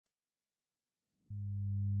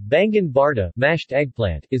Baingan bartha, mashed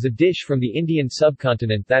eggplant, is a dish from the Indian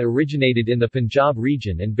subcontinent that originated in the Punjab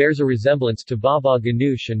region and bears a resemblance to baba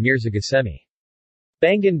ganoush and mirza ghasemi.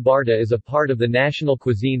 Baingan bartha is a part of the national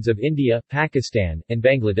cuisines of India, Pakistan, and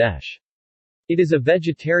Bangladesh. It is a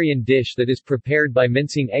vegetarian dish that is prepared by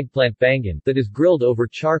mincing eggplant baingan that is grilled over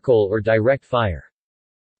charcoal or direct fire.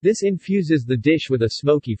 This infuses the dish with a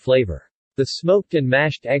smoky flavor. The smoked and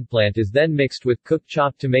mashed eggplant is then mixed with cooked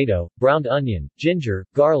chopped tomato, browned onion, ginger,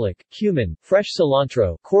 garlic, cumin, fresh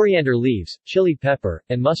cilantro, coriander leaves, chili pepper,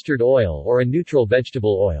 and mustard oil or a neutral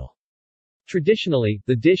vegetable oil. Traditionally,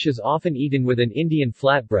 the dish is often eaten with an Indian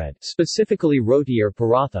flatbread, specifically roti or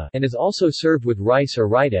paratha, and is also served with rice or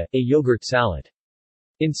raita, a yogurt salad.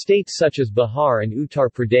 In states such as Bihar and Uttar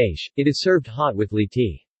Pradesh, it is served hot with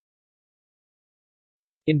litti.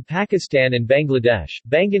 In Pakistan and Bangladesh,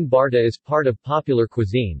 Baingan bartha is part of popular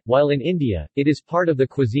cuisine, while in India, it is part of the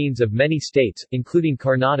cuisines of many states, including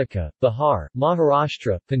Karnataka, Bihar,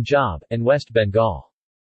 Maharashtra, Punjab, and West Bengal.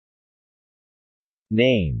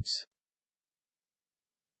 Names.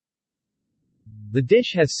 The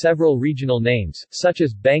dish has several regional names, such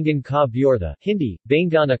as Baingan ka byortha Hindi,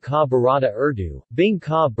 Baingana ka barata Urdu, Bain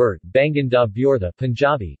ka burt, Baingan da byortha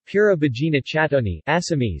Punjabi, Pura bajina chatoni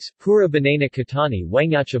Assamese, Pura banana katani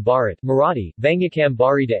Wangyacha Bharat Marathi, Vangakam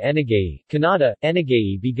barita Enagayi, Kannada,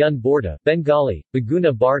 Enagayi begun borda, Bengali,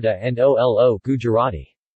 Baguna barta and Olo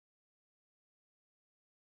Gujarati.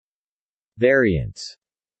 Variants.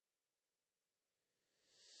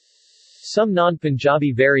 Some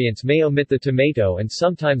non-Punjabi variants may omit the tomato and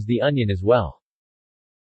sometimes the onion as well.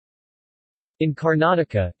 In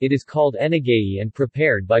Karnataka, it is called enagayi and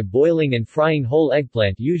prepared by boiling and frying whole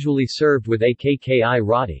eggplant, usually served with akki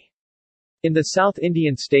roti. In the South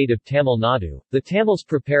Indian state of Tamil Nadu, the Tamils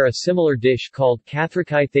prepare a similar dish called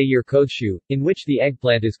kathrikai thayur kodshu, in which the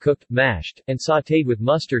eggplant is cooked, mashed, and sautéed with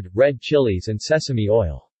mustard, red chilies and sesame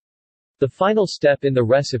oil. The final step in the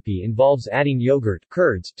recipe involves adding yogurt,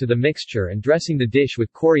 curds, to the mixture and dressing the dish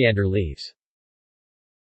with coriander leaves.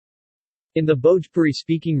 In the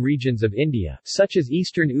Bhojpuri-speaking regions of India, such as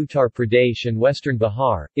eastern Uttar Pradesh and western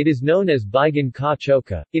Bihar, it is known as Baingan ka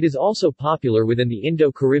chokha. It is also popular within the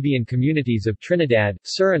Indo-Caribbean communities of Trinidad,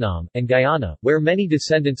 Suriname, and Guyana, where many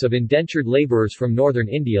descendants of indentured laborers from northern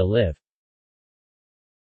India live.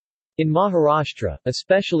 In Maharashtra,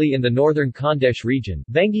 especially in the northern Khandesh region,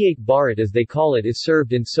 Vangiak Bharat as they call it is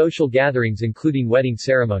served in social gatherings including wedding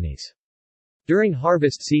ceremonies. During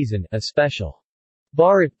harvest season, a special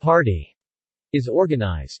Bharat party is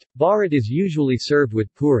organized. Bharat is usually served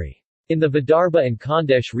with puri. In the Vidarbha and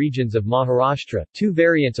Khandesh regions of Maharashtra, two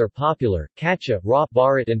variants are popular, kacha raw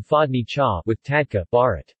Bharat and fadni cha with tadka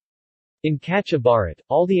Bharat. In kacha Bharat,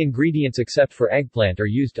 all the ingredients except for eggplant are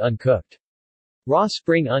used uncooked. Raw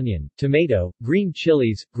spring onion, tomato, green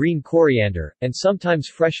chilies, green coriander, and sometimes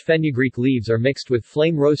fresh fenugreek leaves are mixed with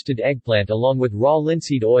flame-roasted eggplant along with raw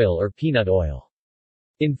linseed oil or peanut oil.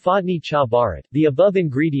 In fadni cha Bharat, the above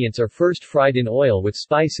ingredients are first fried in oil with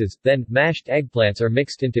spices, then, mashed eggplants are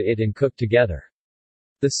mixed into it and cooked together.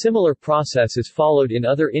 The similar process is followed in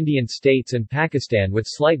other Indian states and Pakistan with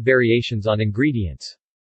slight variations on ingredients.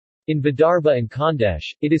 In Vidarbha and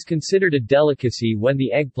Khandesh, it is considered a delicacy when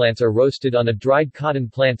the eggplants are roasted on a dried cotton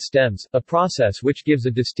plant stems, a process which gives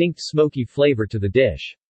a distinct smoky flavor to the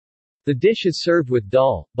dish. The dish is served with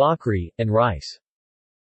dal, bhakri, and rice.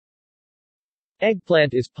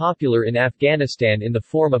 Eggplant is popular in Afghanistan in the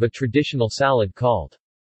form of a traditional salad called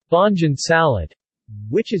Baingan salad,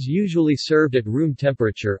 which is usually served at room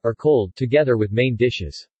temperature, or cold, together with main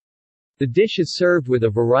dishes. The dish is served with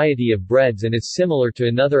a variety of breads and is similar to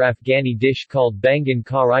another Afghani dish called Baingan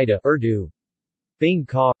ka raita Urdu. Bain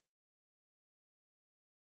ka.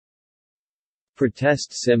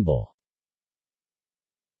 Protest symbol.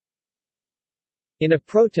 In a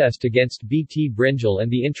protest against Bt brinjal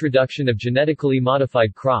and the introduction of genetically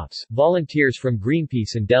modified crops, volunteers from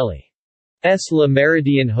Greenpeace in Delhi Le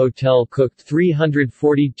Méridien Hotel cooked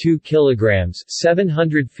 342 kilograms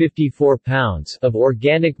 754 pounds of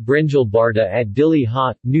organic brinjal bartha at Dilli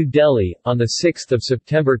Haat, New Delhi, on 6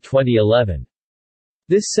 September 2011.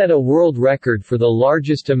 This set a world record for the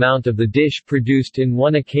largest amount of the dish produced in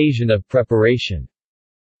one occasion of preparation.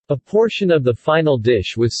 A portion of the final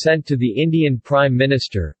dish was sent to the Indian Prime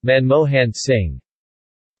Minister, Manmohan Singh's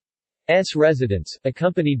residence,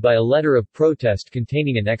 accompanied by a letter of protest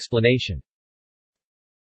containing an explanation.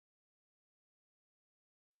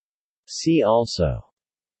 See also: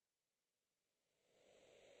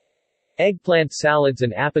 eggplant salads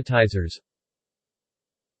and appetizers,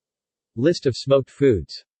 list of smoked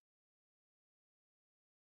foods.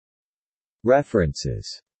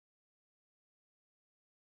 References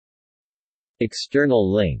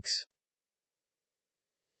External links.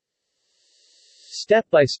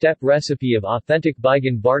 Step-by-step recipe of authentic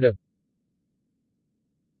Baingan bartha.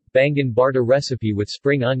 Baingan bartha recipe with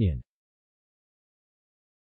spring onion.